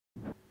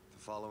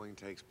following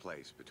takes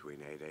place between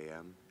 8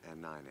 a.m.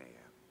 and 9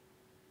 a.m.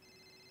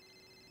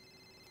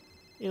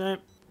 You know,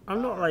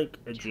 I'm not like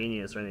a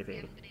genius or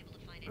anything.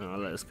 Oh,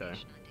 let us go.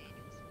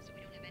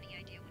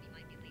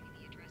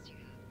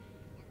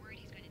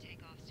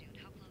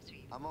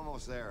 I'm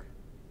almost there.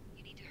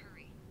 You need to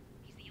hurry.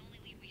 He's the only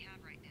lead we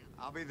have right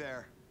now. I'll be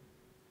there.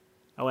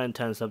 I went and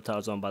turned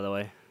subtitles on, by the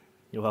way.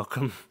 You're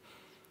welcome.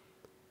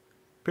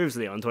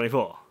 Previously on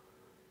 24.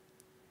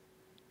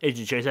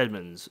 Agent Chase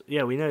Edmonds.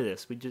 Yeah, we know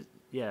this. We just,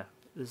 yeah.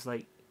 This is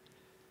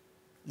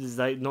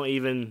like not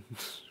even,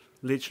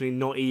 literally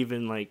not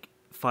even like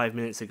 5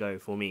 minutes ago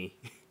for me.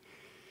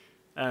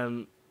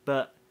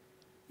 But,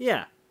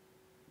 yeah.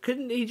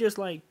 Couldn't he just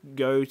like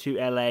go to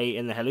LA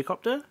in the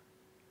helicopter?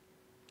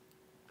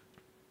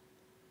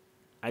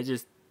 I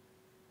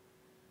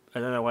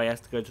don't know why he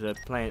has to go to the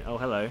plane. Oh,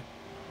 hello.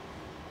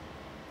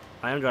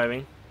 I am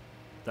driving.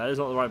 That is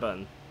not the right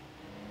button.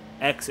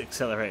 X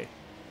accelerate.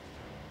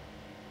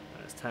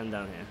 Let's turn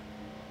down here.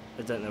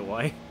 I don't know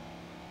why.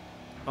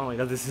 Oh my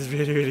god, this is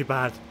really, really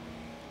bad.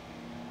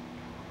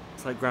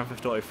 It's like Grand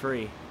Theft Auto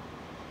 3.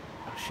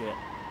 Oh shit.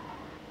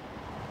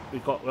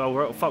 We've got, well,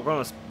 we're on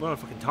a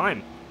fucking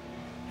time.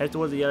 Head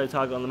towards the yellow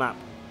target on the map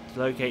to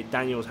locate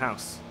Daniel's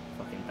house.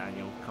 Fucking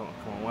Daniel. Come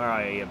on, where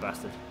are you, you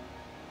bastard?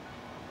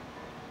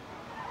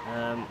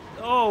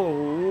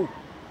 Oh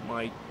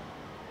my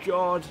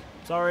god.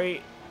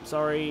 Sorry.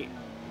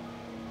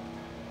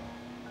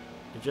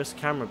 Adjust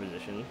camera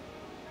position.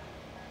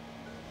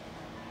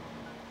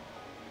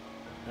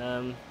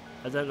 I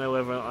don't know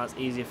whether or not that's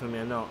easier for me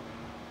or not.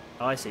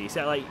 Oh, I see. You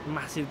set like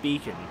massive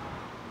beacon.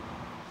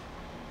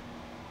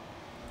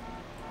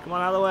 Come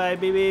on, out of the way.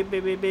 Beep, beep,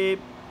 beep, beep, beep.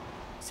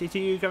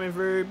 CTU coming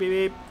through. Beep,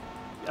 beep.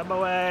 Out my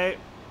way.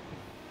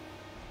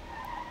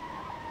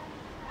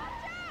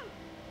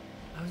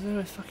 I was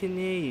nowhere fucking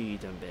near you, you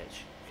dumb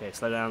bitch. Okay,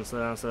 slow down.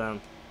 You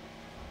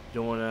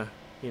don't want to,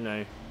 you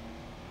know,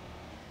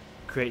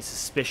 create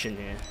suspicion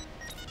here.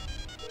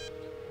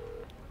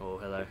 Oh,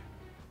 hello.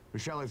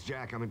 Michelle, it's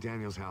Jack. I'm at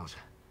Daniel's house.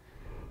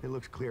 It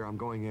looks clear. I'm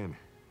going in.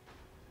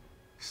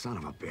 Son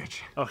of a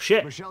bitch. Oh,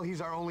 shit. Michelle, he's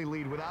our only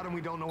lead. Without him,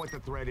 we don't know what the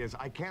threat is.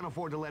 I can't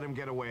afford to let him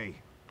get away.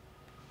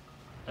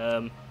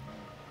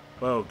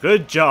 Well,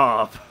 good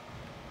job.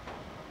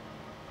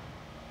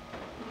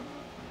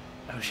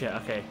 Oh, shit,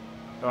 okay.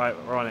 Alright,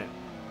 we're on it.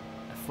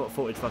 I thought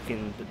we'd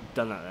fucking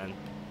done that then.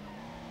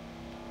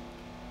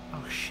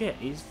 Oh shit,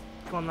 he's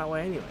gone that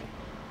way anyway.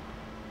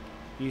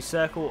 Use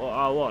circle or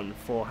R1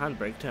 for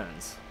handbrake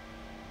turns.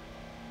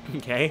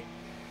 Okay.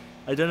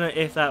 I don't know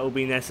if that will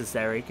be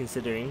necessary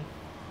considering.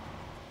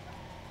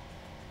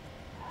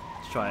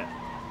 Let's try it.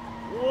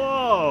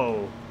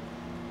 Whoa!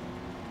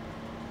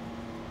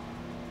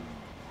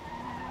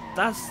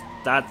 That's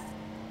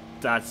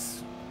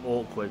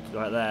awkward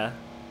right there.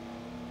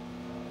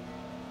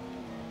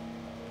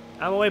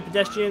 Out of my way,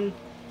 pedestrian.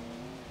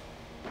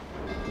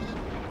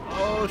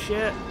 Oh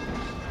shit.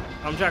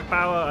 I'm Jack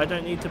Bauer. I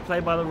don't need to play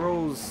by the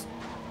rules.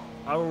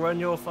 I will run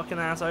your fucking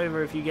ass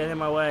over if you get in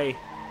my way.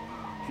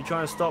 If you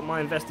try and stop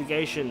my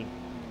investigation,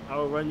 I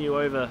will run you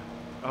over.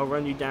 I'll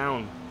run you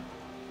down.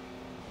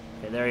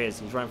 Okay, there he is.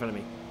 He's right in front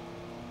of me.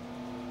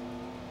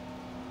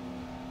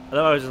 I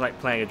thought I was just like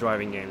playing a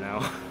driving game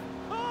now.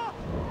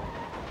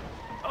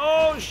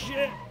 Oh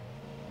shit.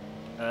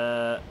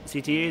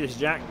 CTU, this is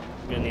Jack.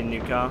 We're gonna need a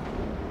new car.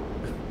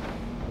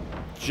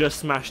 Just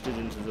smashed it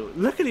into the...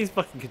 Look at these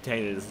fucking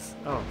containers.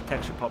 Oh,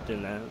 texture popped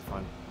in there. That's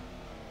fine.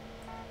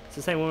 It's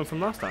the same woman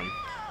from last time.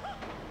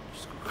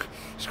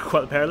 She's got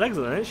quite a pair of legs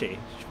on her, isn't she?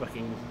 She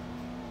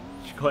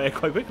got here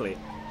quite quickly.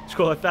 She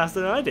got here faster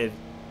than I did.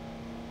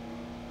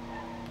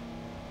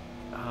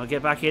 Oh,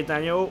 get back here,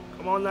 Daniel.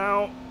 Come on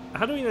now.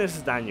 How do we know this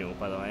is Daniel,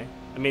 by the way?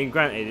 I mean,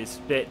 granted, it's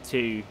a bit too...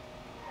 you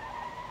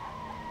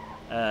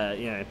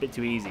know, a bit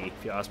too easy,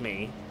 if you ask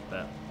me.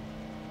 But...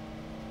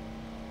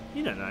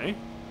 you don't know.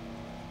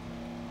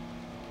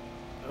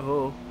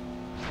 Oh,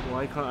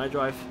 why can't I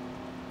drive?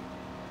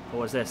 Oh,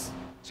 what's this?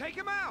 Take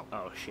him out!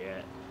 Oh, shit.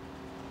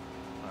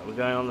 Right, we're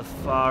going on the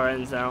far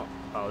ends out.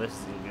 Oh, this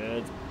isn't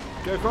good.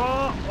 Go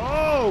across!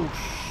 Oh,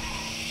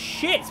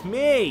 shit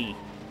me!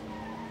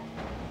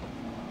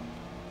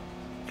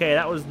 Okay,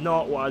 that was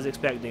not what I was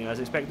expecting. I was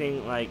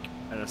expecting, like,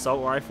 an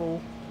assault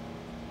rifle,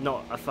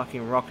 not a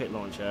fucking rocket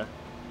launcher.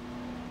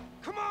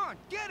 Come on,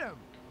 get him!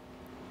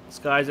 This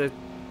guy's is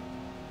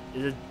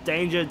a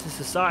danger to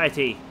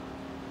society.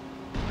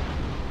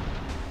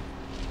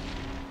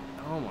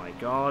 Oh my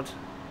god.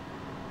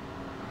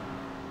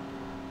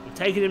 I'm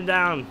taking him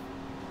down.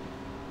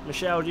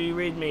 Michelle, do you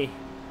read me?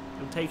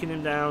 I'm taking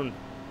him down.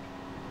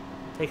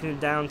 I'm taking him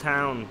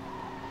downtown.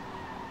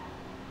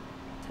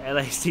 To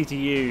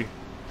LACTU.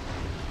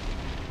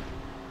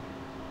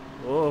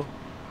 Oh.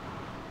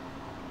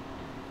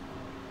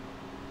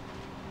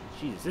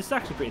 Jesus, this is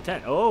actually pretty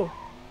intense. Oh.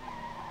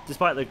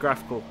 Despite the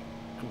graphical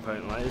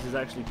component, like, this is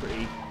actually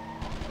pretty...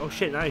 Oh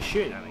shit, now he's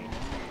shooting at me.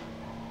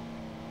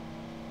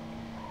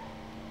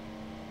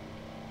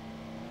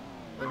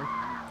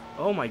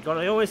 Oh my god,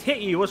 I almost hit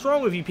you. What's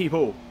wrong with you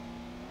people?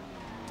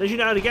 Don't you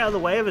know how to get out of the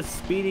way of a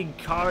speeding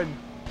car and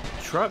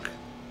truck.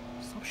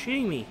 Stop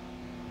shooting me.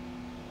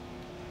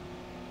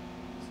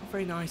 It's not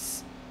very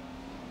nice.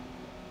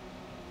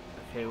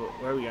 Okay,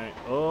 where are we going?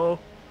 Oh!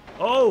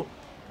 Oh!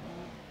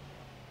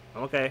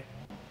 I'm okay.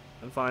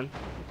 I'm fine.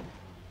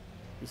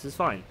 This is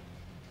fine.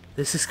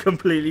 This is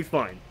completely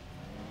fine.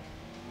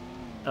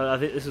 I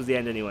think this was the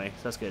end anyway,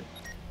 so that's good.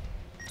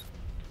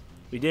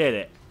 We did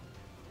it.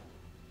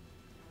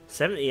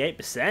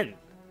 78%.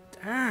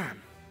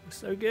 Damn. We're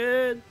so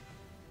good.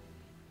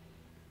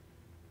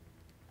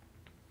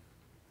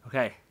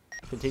 Okay.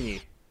 Continue.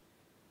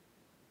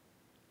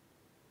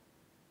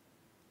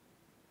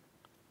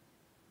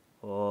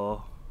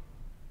 Oh.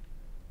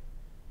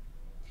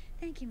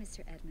 Thank you, Mr.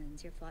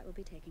 Edmonds. Your flight will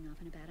be taking off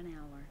in about an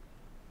hour.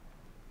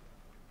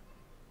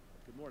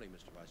 Good morning,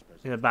 Mr. Vice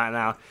President. In about an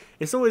hour.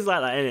 It's always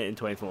like that, isn't it, in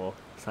 24?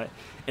 It's like,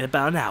 in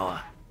about an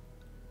hour.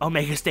 I'll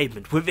make a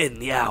statement within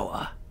the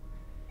hour.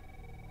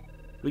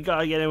 We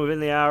gotta get in within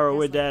the hour or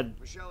we're dead.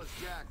 Michelle, it's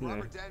Jack.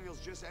 Robert Daniels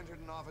just entered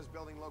an office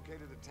building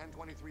located at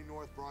 1023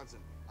 North Bronson.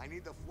 I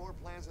need the floor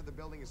plans of the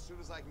building as soon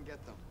as I can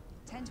get them.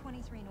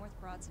 1023 North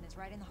Bronson is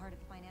right in the heart of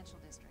the financial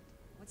district.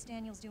 What's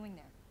Daniels doing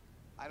there?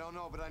 I don't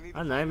know, but I need. I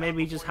don't know,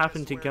 maybe he just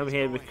happened to come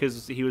here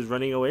because he was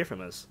running away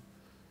from us.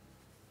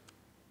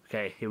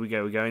 Okay, here we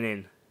go, we're going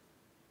in.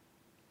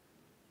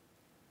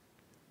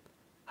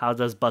 How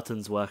does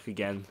buttons work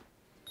again?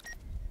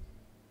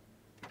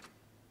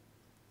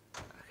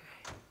 Okay.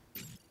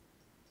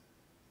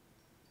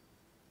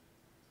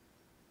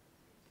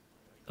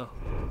 Oh.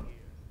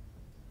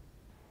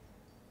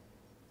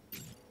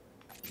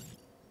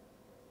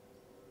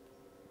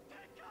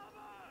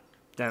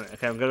 Damn it,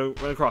 okay, I'm gonna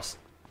run across.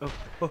 Oh,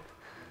 oh.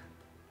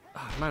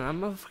 Oh man,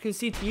 I'm a fucking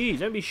CTU,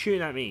 don't be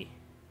shooting at me.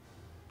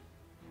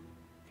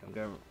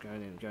 Okay, I'm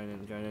going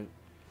in.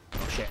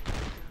 Oh shit.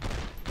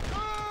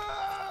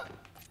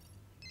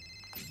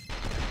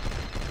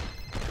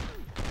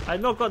 I've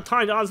not got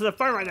time to answer the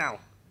phone right now.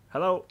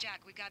 Hello?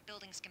 Jack, we got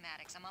building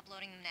schematics. I'm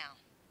uploading them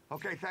now.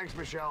 Okay, thanks,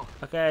 Michelle.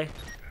 Okay.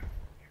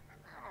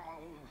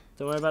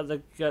 Don't worry about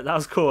the... That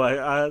was cool.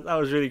 That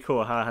was really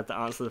cool how I had to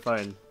answer the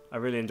phone. I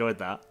really enjoyed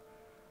that.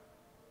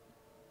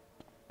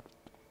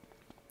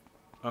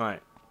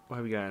 Alright, where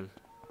are we going?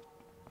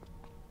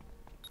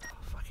 Oh,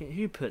 fucking,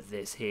 who put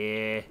this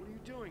here? What are you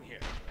doing here?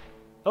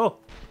 Oh!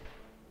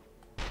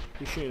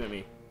 Who's shooting at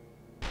me?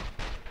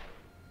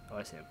 Oh,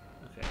 I see him.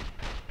 Okay.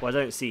 Well, I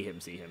don't see him,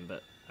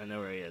 but I know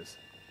where he is.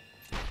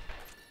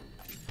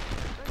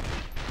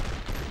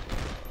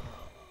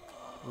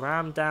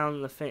 Ram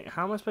down the thing.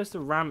 How am I supposed to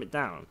ram it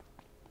down?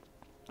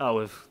 Oh,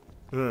 with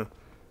a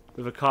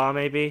car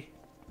maybe.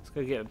 Let's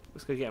go get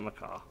in my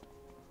car.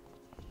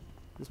 Is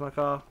this my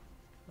car?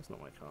 That's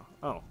not my car.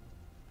 Oh,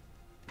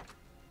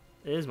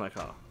 it is my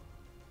car.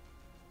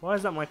 Why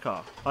is that my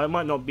car? Oh, it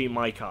might not be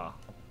my car,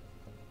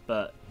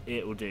 but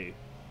it will do.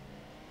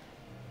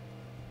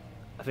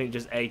 I think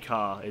just a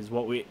car is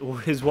what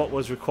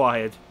was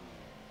required.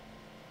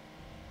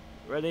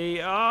 Ready?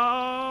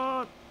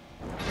 Oh,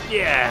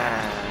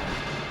 yeah!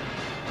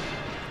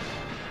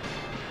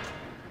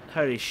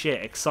 Holy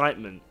shit!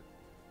 Excitement.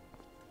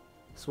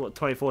 That's what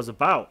 24 is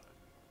about.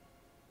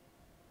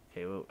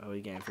 Okay, well, how are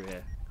we getting through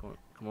here?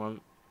 Come on.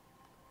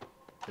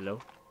 Hello?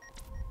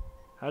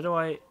 How do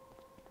I...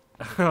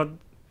 Oh,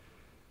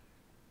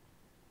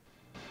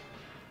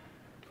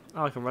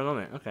 I can run on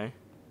it. Okay.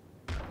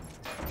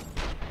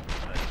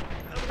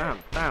 Bam,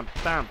 bam,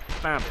 bam,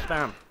 bam,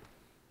 bam.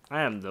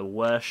 I am the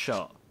worst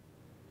shot.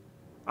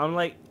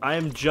 I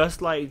am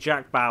just like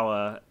Jack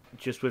Bauer,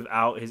 just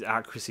without his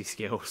accuracy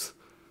skills.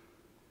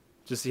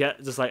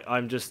 Like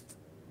I'm just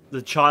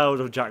the child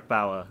of Jack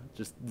Bauer.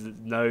 Just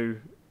no.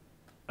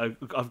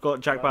 I've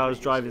got Jack Bauer's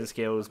driving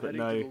skills, but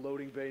no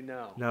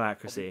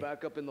accuracy. I'll be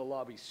back up in the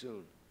lobby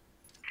soon.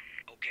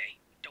 Okay,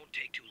 don't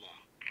take too long.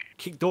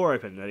 Kick door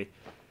open, ready?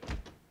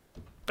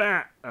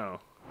 Bah! Oh.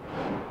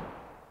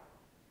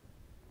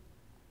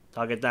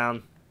 Target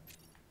down.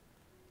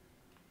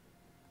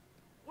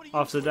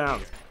 Officer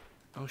down.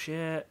 Oh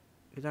shit.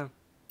 Get down.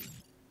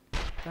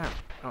 Bam.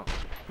 Oh.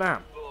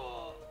 Bam.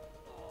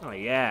 Oh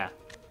yeah.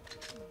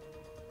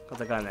 Got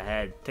that guy in the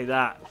head. Take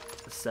that.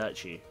 Let's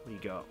search you. What do you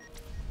got?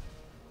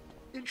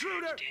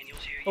 Intruder!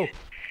 Daniel's here Oh. yet?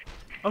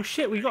 Oh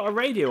shit, we got a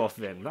radio off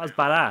of him. That was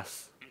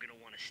badass. I'm gonna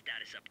want a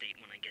status update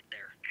when I get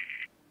there.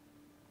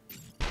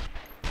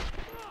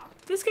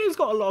 This game's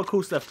got a lot of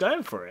cool stuff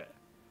going for it.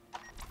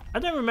 I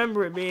don't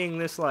remember it being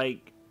this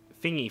like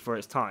thingy for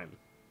its time.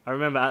 I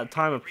remember at the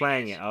time of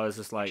playing it, I was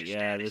just like,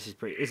 yeah, this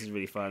is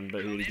really fun,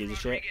 but who really gives a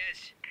shit?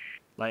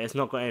 Like, it's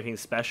not got anything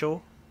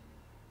special.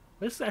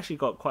 This has actually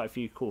got quite a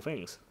few cool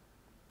things.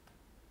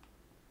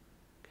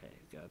 Okay,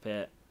 go up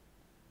here.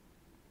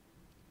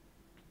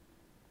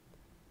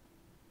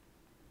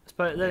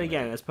 But then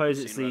again, I suppose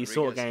it's the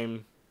sort of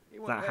game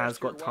that has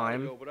got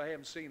time but I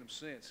haven't seen him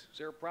since. Is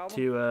there a problem?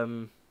 to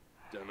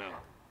Don't know.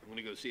 I want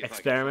to go see if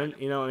experiment.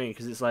 You know what I mean?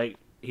 Because it's like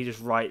he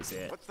just writes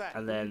it, What's that?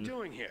 and What are then you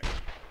doing here?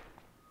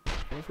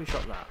 what if we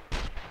shot that?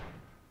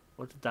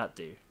 What did that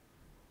do?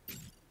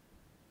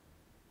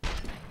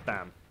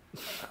 Bam.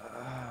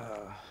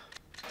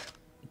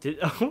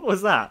 What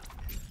was that?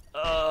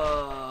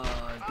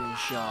 I've been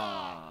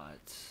shot.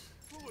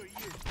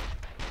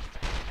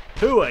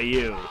 Who are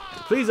you?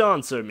 Please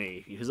answer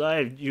me, because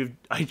I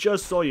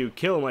just saw you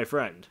kill my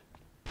friend.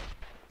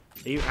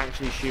 Are you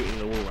actually shooting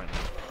the wall right now?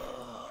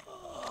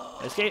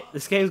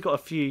 This game's got a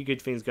few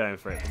good things going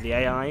for it. The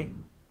AI,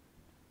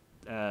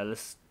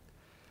 let's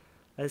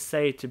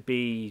say to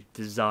be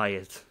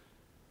desired.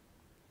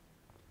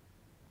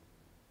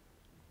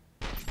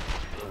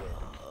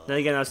 Then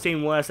again, I've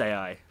seen worse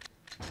AI.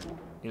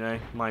 You know,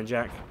 Mind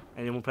Jack.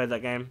 Anyone played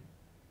that game?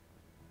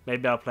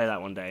 Maybe I'll play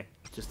that one day,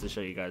 just to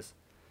show you guys.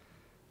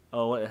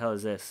 Oh, what the hell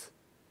is this?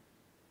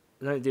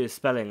 Don't do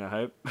spelling, I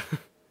hope.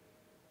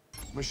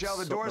 Michelle,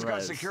 the door's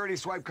got security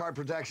swipe card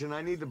protection.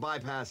 I need to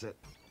bypass it.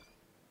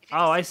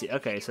 Oh, I see.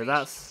 Okay, so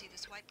that's... See the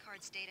swipe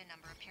card's data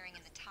number appearing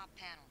in the top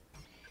panel.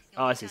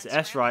 Oh, I see. So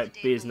F's right,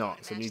 B is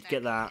not. So we need to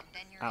get that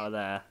out of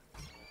there.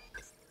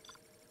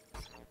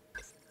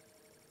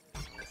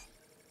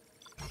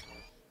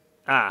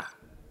 Ah.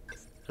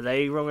 Are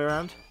they wrong way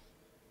around?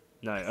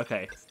 No,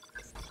 okay.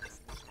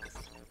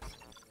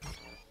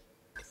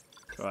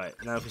 Right,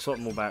 now if we swap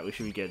them all back, we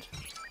should be good.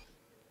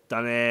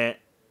 Done it!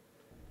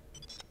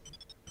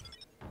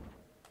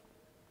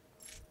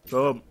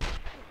 Boom!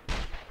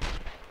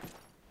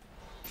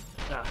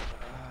 Ah.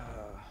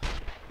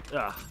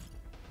 Ah.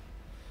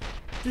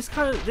 This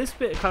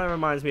bit kind of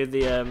reminds me of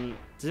the,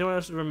 does anyone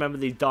else remember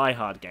the Die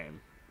Hard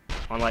game?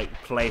 On, like,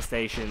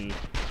 PlayStation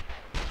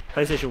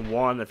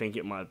 1, I think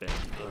it might have been.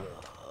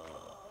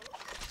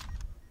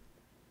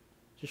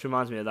 Just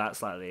reminds me of that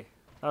slightly.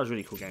 That was a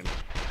really cool game.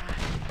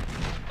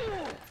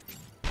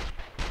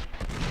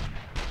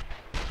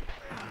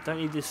 I don't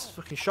need this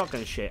fucking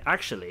shotgun shit.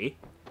 Actually,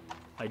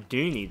 I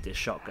do need this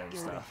shotgun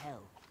stuff.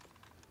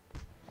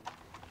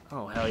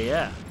 Oh, hell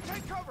yeah.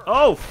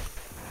 Oh!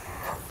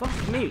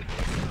 Fuck me.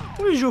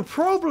 What is your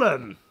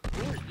problem?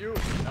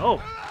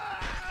 Oh.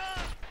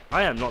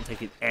 I am not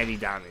taking any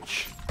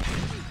damage.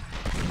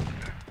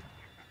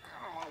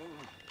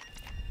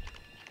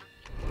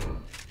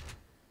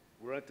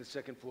 We're at the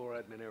second floor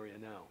admin area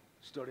now,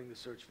 starting the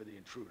search for the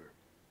intruder.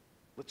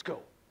 Let's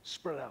go.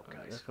 Spread out,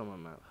 guys. Let's go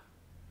on map.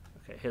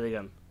 Okay, here they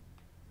go.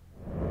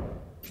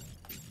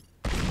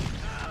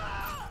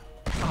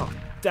 Oh,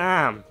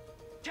 damn.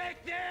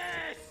 Take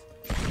this!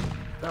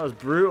 That was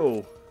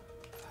brutal.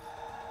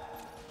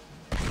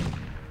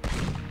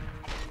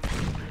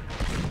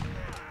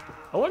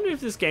 I wonder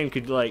if this game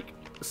could, like,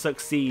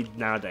 succeed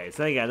nowadays.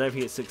 Then again, I don't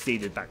think it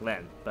succeeded back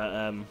then,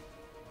 but,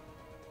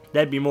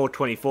 there'd be more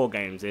 24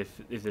 games if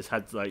this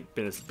had, like,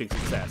 been a big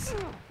success.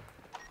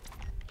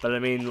 But, I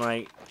mean,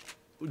 like,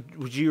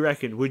 would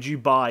you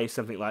buy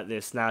something like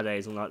this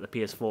nowadays on, like, the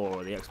PS4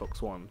 or the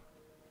Xbox One?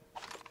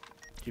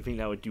 Do you think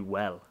that would do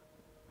well?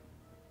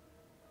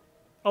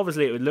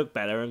 Obviously, it would look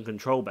better and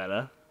control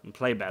better and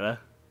play better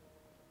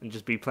and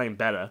just be playing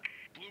better.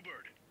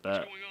 Bluebird, But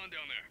what's going on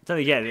down there? then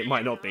again, it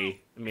might not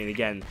be. I mean,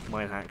 again,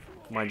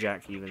 Mind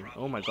Jack even.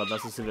 Oh my god,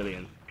 that's a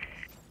civilian.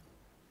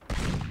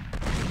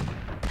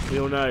 We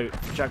all know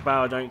Jack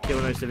Bauer don't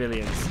kill no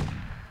civilians.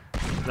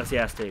 Unless he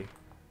has to.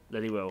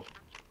 Then he will.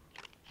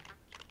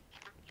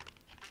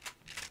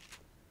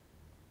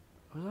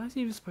 Was I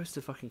even supposed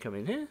to fucking come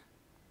in here?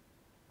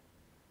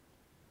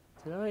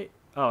 Did I?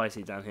 Oh, I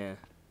see, down here.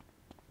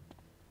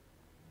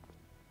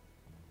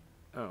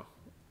 Oh.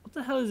 What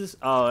the hell is this?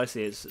 Oh, I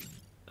see, it's...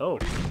 Oh.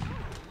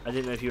 I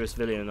didn't know if you were a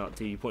civilian or not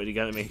until you pointed a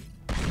gun at me.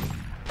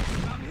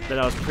 Then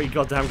I was pretty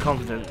goddamn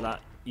confident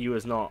that you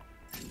was not.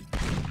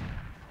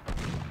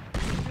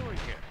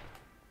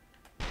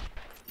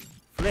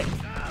 Flick.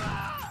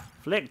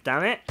 Flick,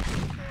 damn it.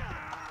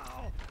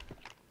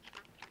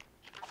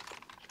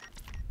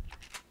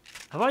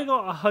 Have I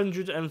got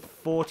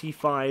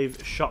 145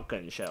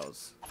 shotgun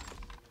shells?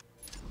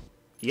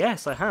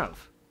 Yes, I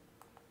have.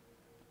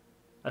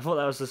 I thought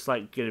that was just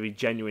like going to be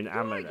genuine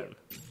ammo then.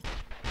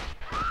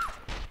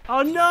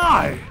 Oh no!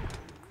 I'm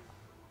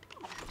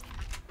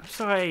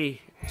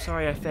sorry. I'm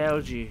sorry I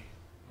failed you.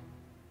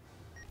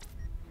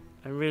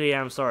 I really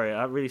am sorry.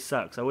 That really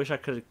sucks. I wish I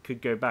could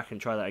go back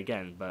and try that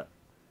again, but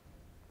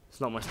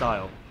it's not my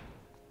style.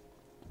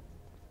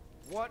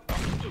 What?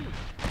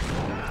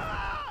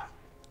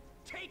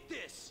 Take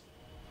this!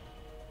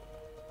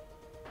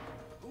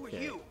 Who are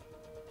Okay. you?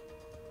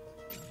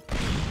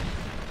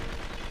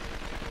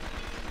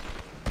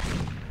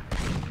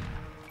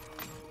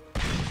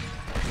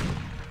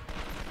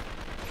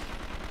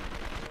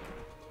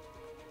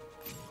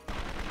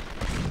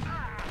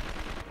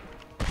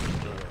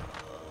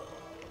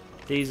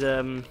 These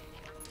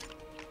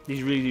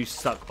really do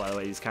suck, by the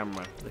way,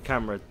 the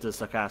camera does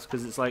suck ass,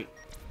 because it's like,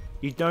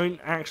 you don't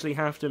actually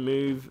have to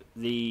move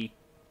the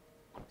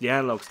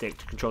analog stick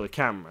to control the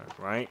camera,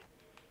 right?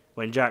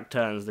 When Jack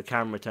turns, the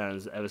camera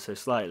turns ever so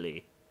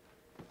slightly.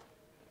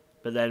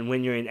 But then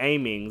when you're in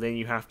aiming, then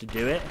you have to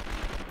do it.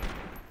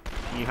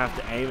 You have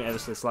to aim ever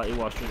so slightly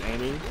whilst you're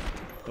aiming.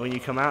 And when you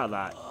come out of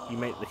that, you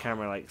make the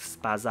camera like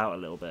spaz out a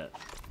little bit.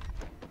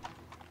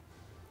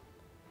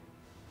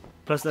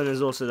 Plus then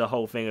there's also the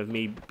whole thing of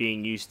me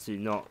being used to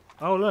not...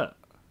 Oh look!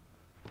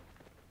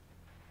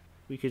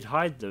 We could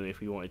hide them if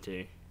we wanted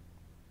to. I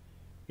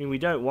mean, we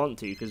don't want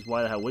to, because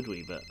why the hell would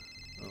we, but...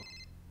 Oh.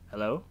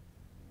 Hello?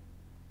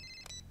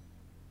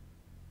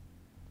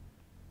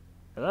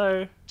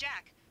 Hello?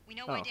 Jack, we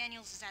know why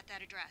Daniels is at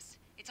that address.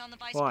 It's on the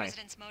Vice Why?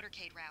 President's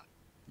motorcade route.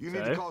 You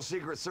need to call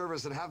Secret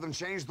Service and have them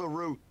change the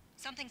route.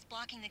 Something's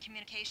blocking the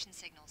communication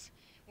signals.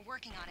 We're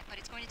working on it, but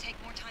it's going to take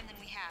more time than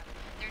we have.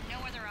 There are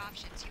no other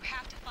options. You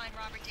have to find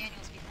Robert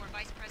Daniels before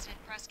Vice President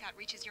Prescott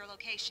reaches your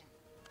location.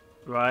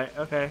 Right,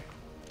 okay.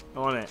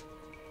 I'm on it.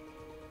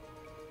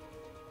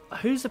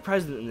 Who's the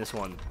president in this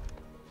one?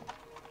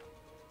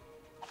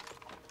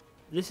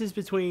 This is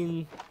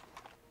between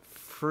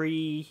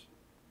 3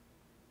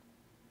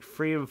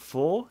 and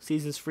 4?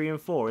 Seasons 3 and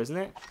 4, isn't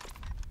it?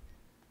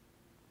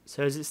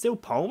 So is it still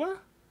Palmer?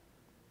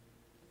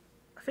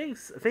 I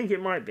think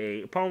it might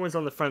be. Palmer's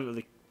on the front of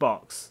the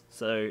box,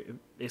 so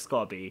it's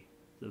got to be.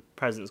 The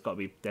president's got to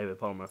be David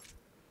Palmer.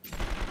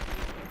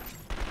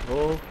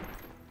 Oh.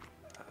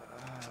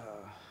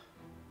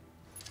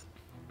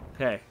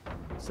 Okay.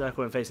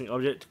 Circle and facing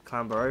object.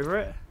 Clamber over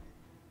it.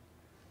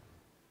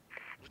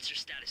 What's your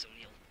status,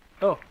 O'Neill?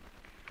 Oh.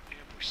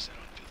 Ambush set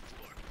on 5th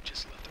floor.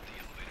 Just left of the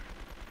elevator.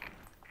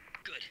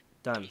 Good.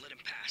 Done. Don't let him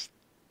pass.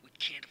 We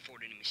can't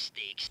afford any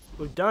mistakes.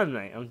 We're done,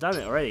 mate. I've done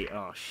it already.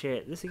 Oh,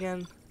 shit. This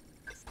again?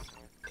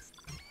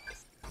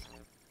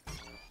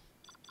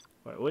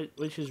 Right,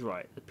 which is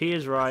right? The P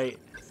is right.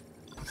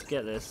 Let's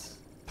get this.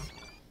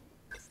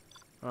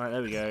 Alright,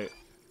 there we go.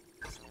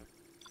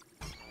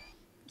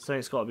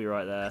 Something's got to be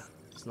right there.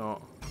 It's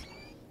not.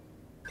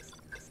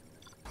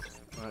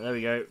 Alright, there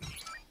we go.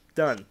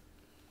 Done.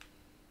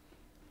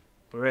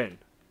 We're in.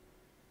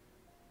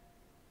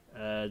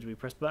 Do we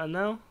press the button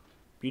now?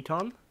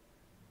 Buton?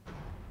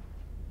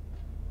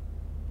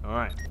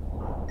 Alright.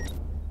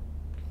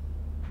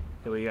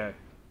 Here we go.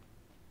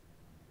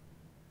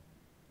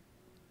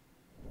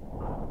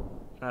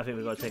 I think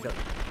we've got to take up.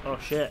 Oh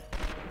shit.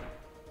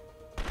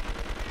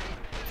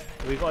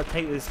 We've got to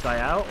take this guy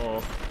out,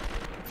 or.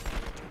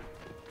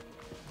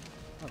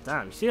 Oh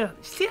damn, you see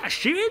that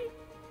shooting?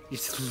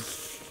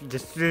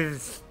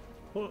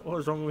 What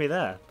was wrong with me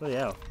there? Bloody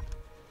hell.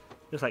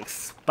 Just like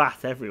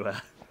spat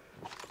everywhere.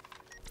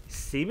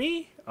 See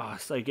me? Oh,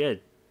 so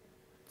good.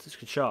 Such a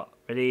good shot.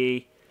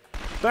 Ready?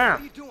 Bam!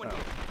 What are you doing?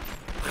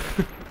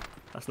 Oh.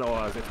 That's not what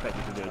I was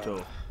expecting to do at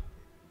all.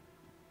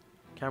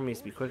 Camera needs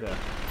to be quicker.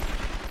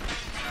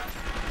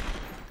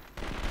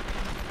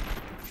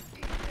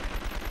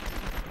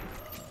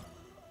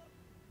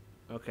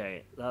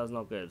 Okay, that was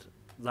not good.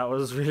 That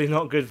was really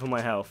not good for my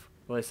health.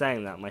 Well,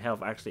 saying that, my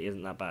health actually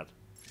isn't that bad.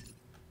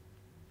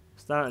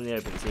 Stand out in the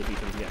open, see if he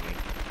comes get me.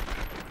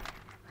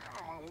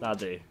 That'll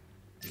do.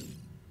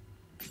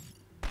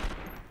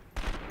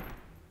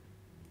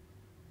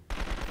 I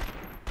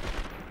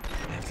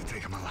have to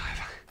take him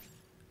alive.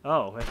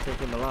 Oh, we have to take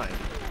him alive.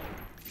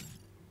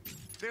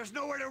 There's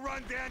nowhere to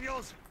run,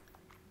 Daniels.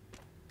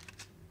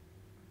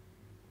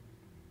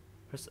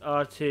 Press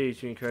R2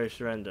 to encourage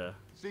surrender.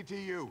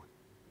 CTU.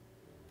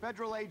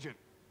 Federal agent.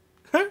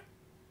 Huh?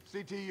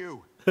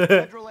 CTU.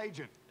 Federal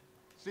agent.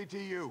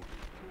 CTU.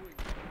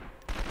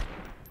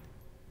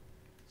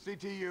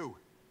 CTU.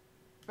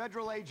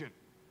 Federal agent.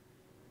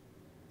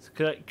 So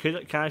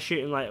can I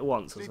shoot him like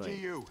once or something?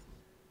 CTU.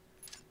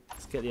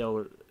 Let's get the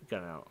old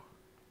gun out.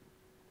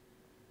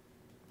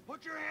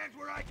 Put your hands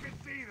where I can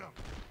see them.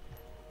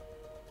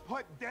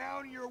 Put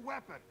down your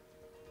weapon.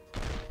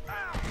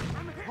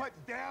 Put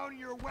down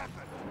your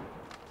weapon.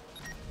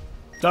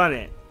 Done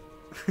it.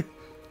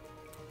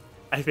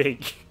 I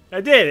think I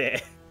did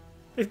it.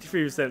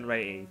 53%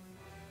 rating.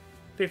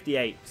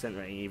 58%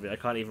 rating even. I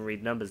can't even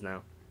read numbers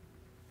now.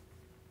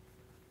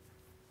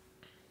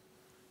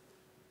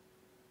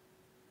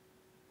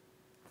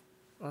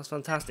 That's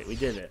fantastic. We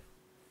did it.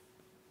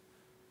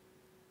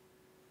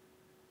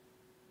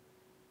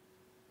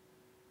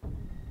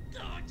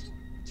 Oh,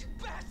 you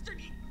bastard!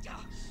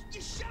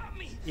 You shot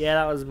me! Yeah,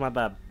 that was my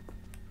bad.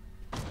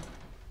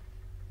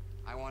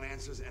 I want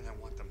answers and I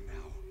want them now.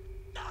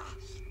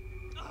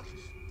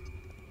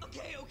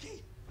 Okay.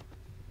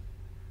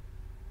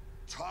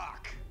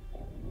 Talk.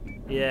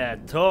 Yeah,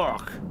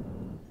 talk.